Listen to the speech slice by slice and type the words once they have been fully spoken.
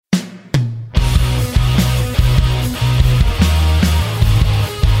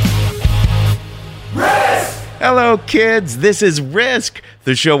Hello, kids. This is Risk,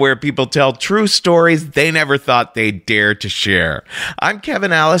 the show where people tell true stories they never thought they'd dare to share. I'm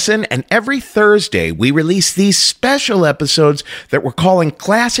Kevin Allison, and every Thursday we release these special episodes that we're calling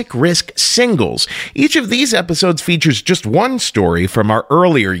Classic Risk Singles. Each of these episodes features just one story from our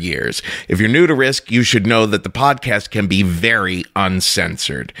earlier years. If you're new to Risk, you should know that the podcast can be very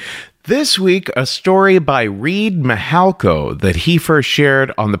uncensored. This week, a story by Reid that he first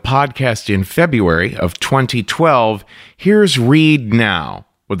shared on the podcast in February of 2012. Here's Reid now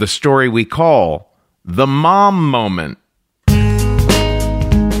with a story we call The Mom Moment.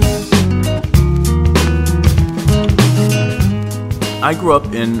 I grew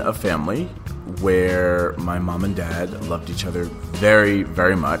up in a family where my mom and dad loved each other very,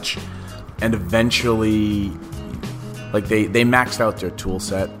 very much. And eventually, they maxed out their tool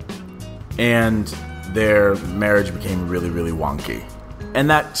set. And their marriage became really, really wonky. And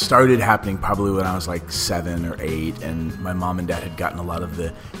that started happening probably when I was like 7 or 8, and my mom and dad had gotten a lot of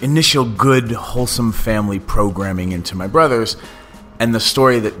the initial good, wholesome family programming into my brothers. And the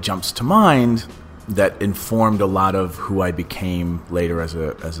story that jumps to mind that informed a lot of who I became later as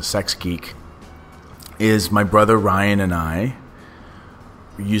a sex geek is my brother Ryan and I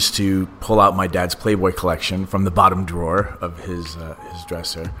used to pull out my dad's Playboy collection from the bottom drawer of his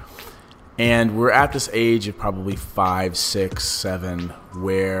dresser. And we're at this age of probably 5, 6, 7,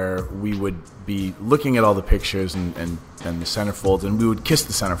 where we would be looking at all the pictures and the centerfolds, and we would kiss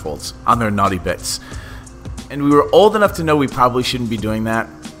the centerfolds on their naughty bits. And we were old enough to know we probably shouldn't be doing that.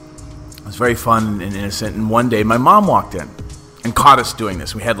 It was very fun and innocent. And one day, my mom walked in and caught us doing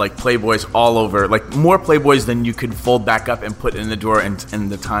this. We had Playboys all over, more Playboys than you could fold back up and put in the drawer, and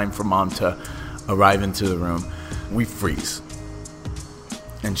the time for mom to arrive into the room. We freeze.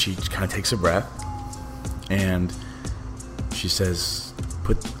 And she kind of takes a breath, and she says,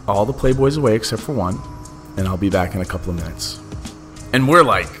 "Put all the Playboys away except for one, and I'll be back in a couple of minutes." And we're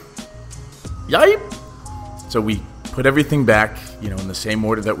like, "Yipe!" So we put everything back, in the same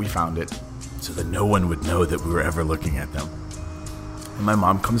order that we found it, so that no one would know that we were ever looking at them. And my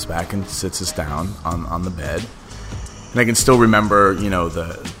mom comes back and sits us down on the bed. And I can still remember,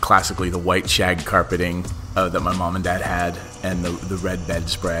 classically the white shag carpeting that my mom and dad had, and the red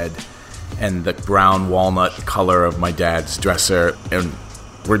bedspread, and the brown walnut color of my dad's dresser. And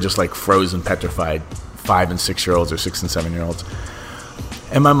we're just frozen, petrified 5 and 6 year olds or 6 and 7 year olds.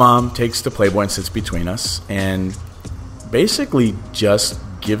 And my mom takes the Playboy and sits between us and basically just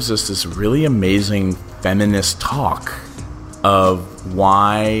gives us this really amazing feminist talk of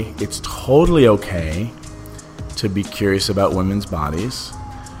why it's totally okay to be curious about women's bodies,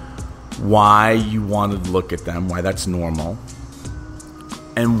 why you want to look at them, why that's normal,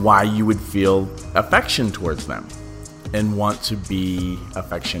 and why you would feel affection towards them and want to be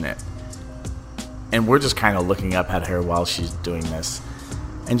affectionate. And we're just kind of looking up at her while she's doing this.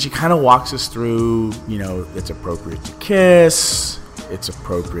 And she kind of walks us through, it's appropriate to kiss, it's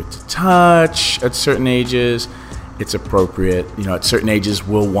appropriate to touch at certain ages, it's appropriate, at certain ages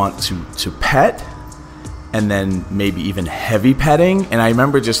we'll want to pet, and then maybe even heavy petting. And I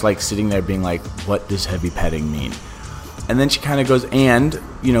remember just sitting there being like, what does heavy petting mean? And then she kind of goes, and,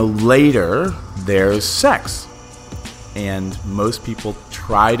 later there's sex. And most people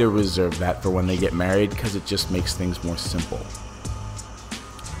try to reserve that for when they get married because it just makes things more simple.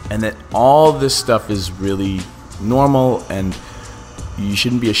 And that all this stuff is really normal and you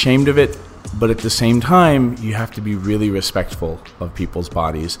shouldn't be ashamed of it. But at the same time, you have to be really respectful of people's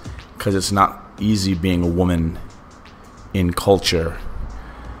bodies because it's not easy being a woman in culture.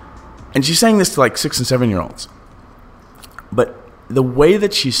 And she's saying this to 6 and 7 year olds. But the way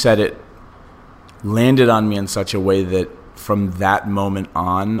that she said it landed on me in such a way that from that moment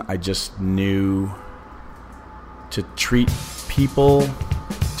on, I just knew to treat people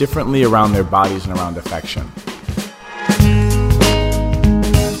differently around their bodies and around affection.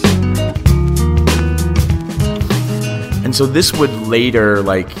 And so this would later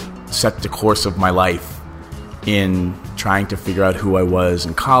set the course of my life in trying to figure out who I was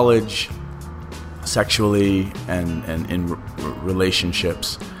in college, sexually, and in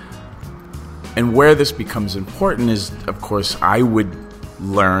relationships. And where this becomes important is, of course, I would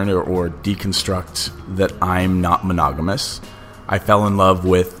learn or deconstruct that I'm not monogamous. I fell in love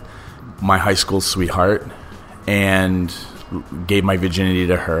with my high school sweetheart and gave my virginity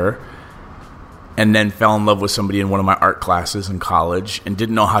to her. And then fell in love with somebody in one of my art classes in college and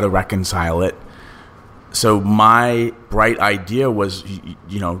didn't know how to reconcile it. So my bright idea was,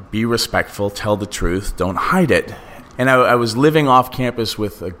 be respectful, tell the truth, don't hide it. And I was living off campus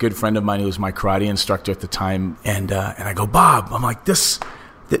with a good friend of mine who was my karate instructor at the time. And I go, Bob, I'm like,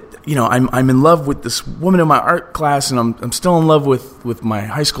 I'm in love with this woman in my art class, and I'm still in love with my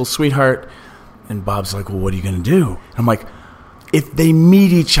high school sweetheart. And Bob's like, well, what are you going to do? And I'm like, if they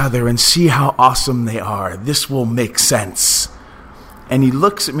meet each other and see how awesome they are, this will make sense. And he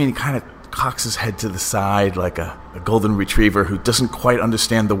looks at me and he kind of cocks his head to the side like a golden retriever who doesn't quite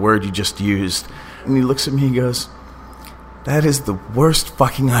understand the word you just used. And he looks at me and goes, that is the worst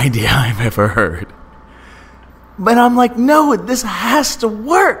fucking idea I've ever heard. But I'm like, no, this has to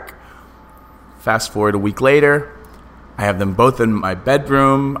work. Fast forward a week later, I have them both in my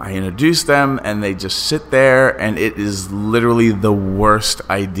bedroom. I introduce them, and they just sit there, and it is literally the worst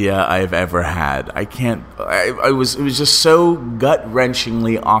idea I've ever had. It was just so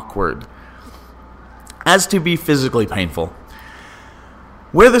gut-wrenchingly awkward as to be physically painful.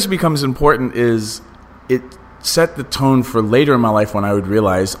 Where this becomes important is it set the tone for later in my life when I would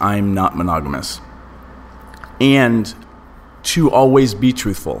realize I'm not monogamous. And to always be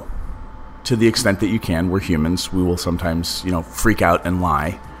truthful. To the extent that you can. We're humans. We will sometimes, freak out and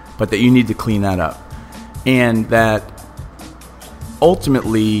lie. But that you need to clean that up. And that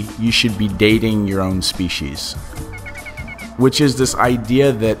ultimately you should be dating your own species. Which is this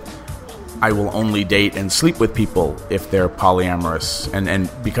idea that I will only date and sleep with people if they're polyamorous. And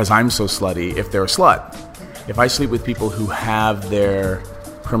because I'm so slutty, if they're a slut. If I sleep with people who have their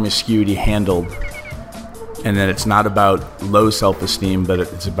promiscuity handled, and that it's not about low self-esteem, but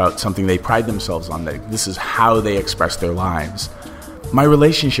it's about something they pride themselves on, that this is how they express their lives, my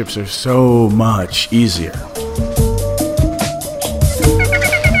relationships are so much easier.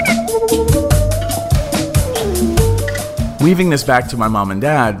 Weaving this back to my mom and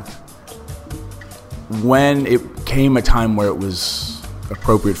dad, when it came a time where it was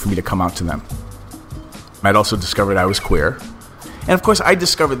appropriate for me to come out to them, I'd also discovered I was queer. And of course, I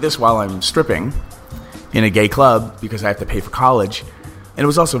discovered this while I'm stripping in a gay club because I have to pay for college. And it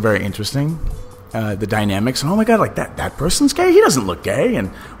was also very interesting, the dynamics. And oh my God, like that person's gay? He doesn't look gay.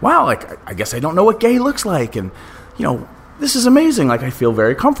 And wow, like I guess I don't know what gay looks like. And, this is amazing. Like I feel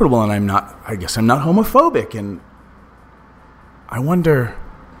very comfortable, and I guess I'm not homophobic. And I wonder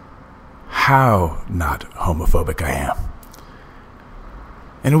how not homophobic I am.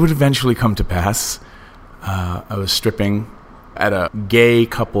 And it would eventually come to pass. I was stripping at a gay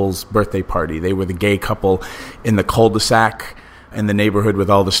couple's birthday party. They were the gay couple in the cul-de-sac in the neighborhood with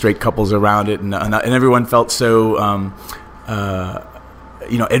all the straight couples around it, and everyone felt so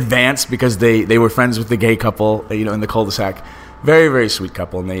advanced because they were friends with the gay couple, in the cul-de-sac. Very, very sweet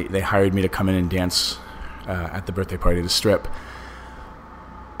couple, and they hired me to come in and dance at the birthday party to strip.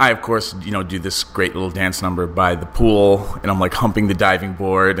 I, of course, do this great little dance number by the pool, and I'm like humping the diving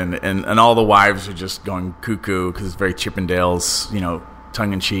board, and all the wives are just going cuckoo because it's very Chippendales,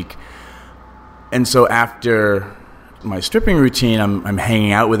 tongue-in-cheek. And so after my stripping routine, I'm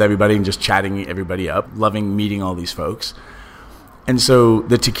hanging out with everybody and just chatting everybody up, loving meeting all these folks. And so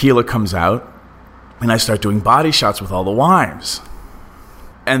the tequila comes out, and I start doing body shots with all the wives.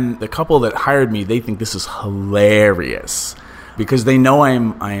 And the couple that hired me, they think this is hilarious, because they know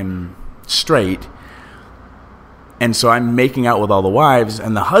I'm straight, and so I'm making out with all the wives,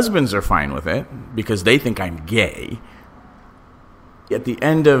 and the husbands are fine with it because they think I'm gay. At the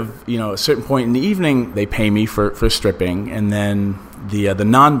end of a certain point in the evening, they pay me for stripping, and then the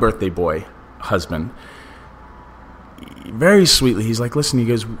non-birthday boy husband, very sweetly, he's like, listen, he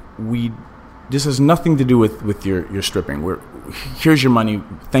goes, this has nothing to do with your stripping. Here's your money.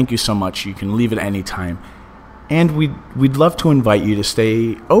 Thank you so much. You can leave at any time. And we'd love to invite you to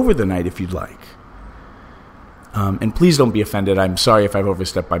stay over the night if you'd like. And please don't be offended. I'm sorry if I've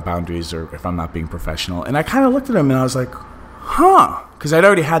overstepped my boundaries or if I'm not being professional. And I kind of looked at him and I was like, huh. Because I'd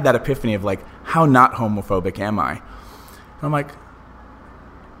already had that epiphany of like, how not homophobic am I? And I'm like,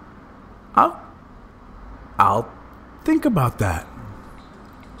 I'll think about that.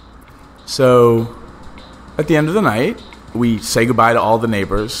 So at the end of the night, we say goodbye to all the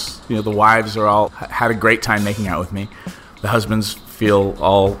neighbors. The wives are all had a great time making out with me. The husbands feel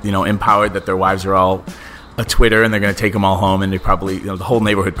all, empowered that their wives are all a Twitter and they're going to take them all home. And they probably, the whole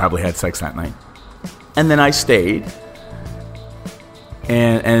neighborhood probably had sex that night. And then I stayed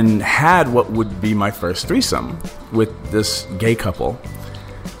and had what would be my first threesome with this gay couple.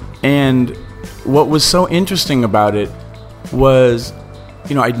 And what was so interesting about it was,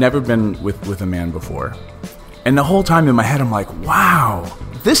 I'd never been with a man before. And the whole time in my head, I'm like, wow,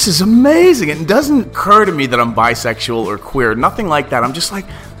 this is amazing. It doesn't occur to me that I'm bisexual or queer, nothing like that. I'm just like,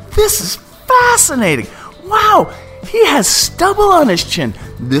 this is fascinating. Wow, he has stubble on his chin.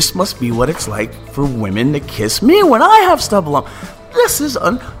 This must be what it's like for women to kiss me when I have stubble on. This is,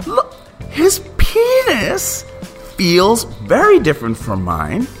 look, his penis feels very different from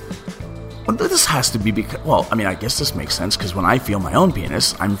mine. Well, this has to be because, well, I mean, I guess this makes sense because when I feel my own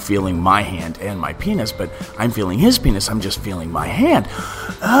penis, I'm feeling my hand and my penis, but I'm feeling his penis, I'm just feeling my hand.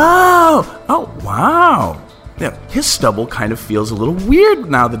 Oh, wow. Yeah, his stubble kind of feels a little weird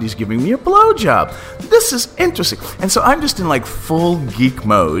now that he's giving me a blowjob. This is interesting. And so I'm just in like full geek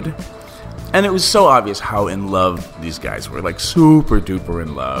mode. And it was so obvious how in love these guys were, like super duper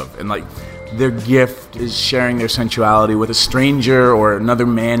in love. And like their gift is sharing their sensuality with a stranger or another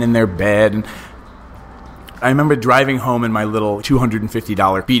man in their bed. And I remember driving home in my little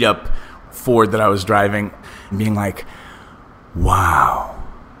 $250 beat up Ford that I was driving and being like, wow,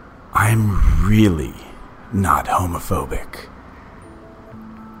 I'm really not homophobic.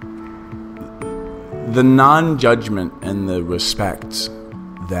 The non-judgment and the respect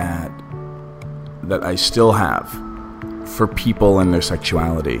that I still have for people and their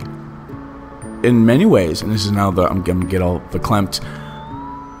sexuality, in many ways, and this is now I'm gonna get all verklempt,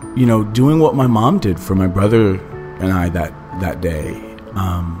 doing what my mom did for my brother and I that day,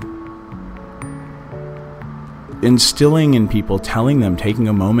 instilling in people, telling them, taking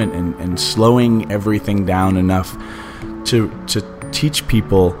a moment and slowing everything down enough to teach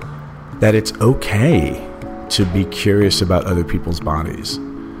people that it's okay to be curious about other people's bodies,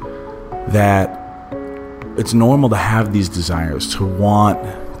 that it's normal to have these desires, to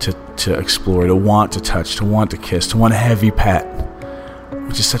want to explore, to want to touch, to want to kiss, to want a heavy pet,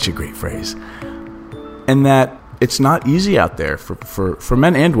 which is such a great phrase, and that it's not easy out there for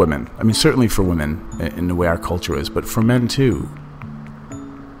men and women. I mean, certainly for women in the way our culture is, but for men too,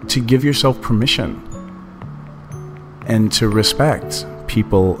 to give yourself permission and to respect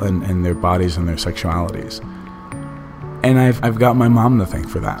people and their bodies and their sexualities. And I've got my mom to thank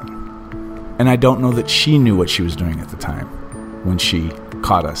for that. And I don't know that she knew what she was doing at the time when she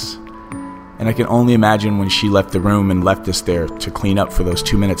caught us. And I can only imagine when she left the room and left us there to clean up for those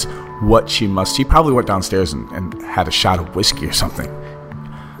 2 minutes, she probably went downstairs and had a shot of whiskey or something.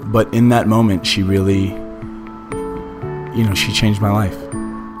 But in that moment, she really, she changed my life.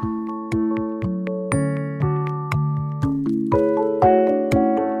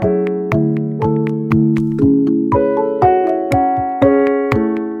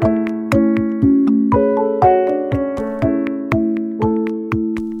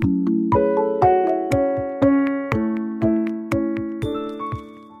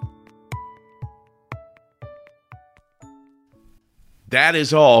 That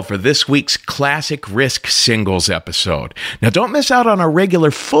is all for this week's Classic Risk Singles episode. Now, don't miss out on our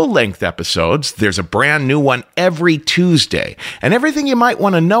regular full-length episodes. There's a brand new one every Tuesday. And everything you might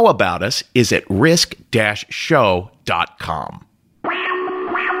want to know about us is at risk-show.com.